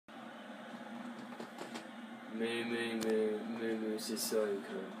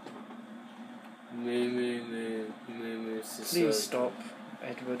Sissoko. Please stop,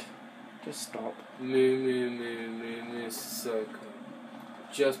 Edward. Just stop. Sissoko.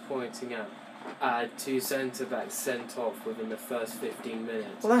 Just pointing out, I had 2 centre-backs sent off within the first 15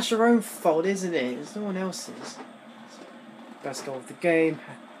 minutes. Well, that's your own fault, isn't it? It's no one else's. Best goal of the game.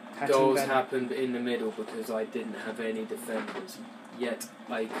 Goals happened in the middle because I didn't have any defenders. Yet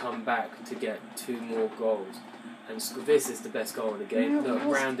I come back to get 2 more goals. And this is the best goal of the game. Yeah, Look,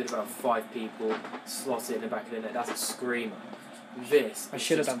 rounded about 5 people, slot it in the back of the net. That's a screamer. This I is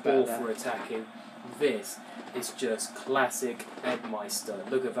should have just done all better for there. attacking. This is just classic Edmeister.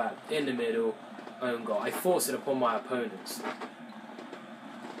 Look at that. In the middle, own goal. I force it upon my opponents.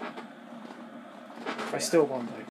 I still won though.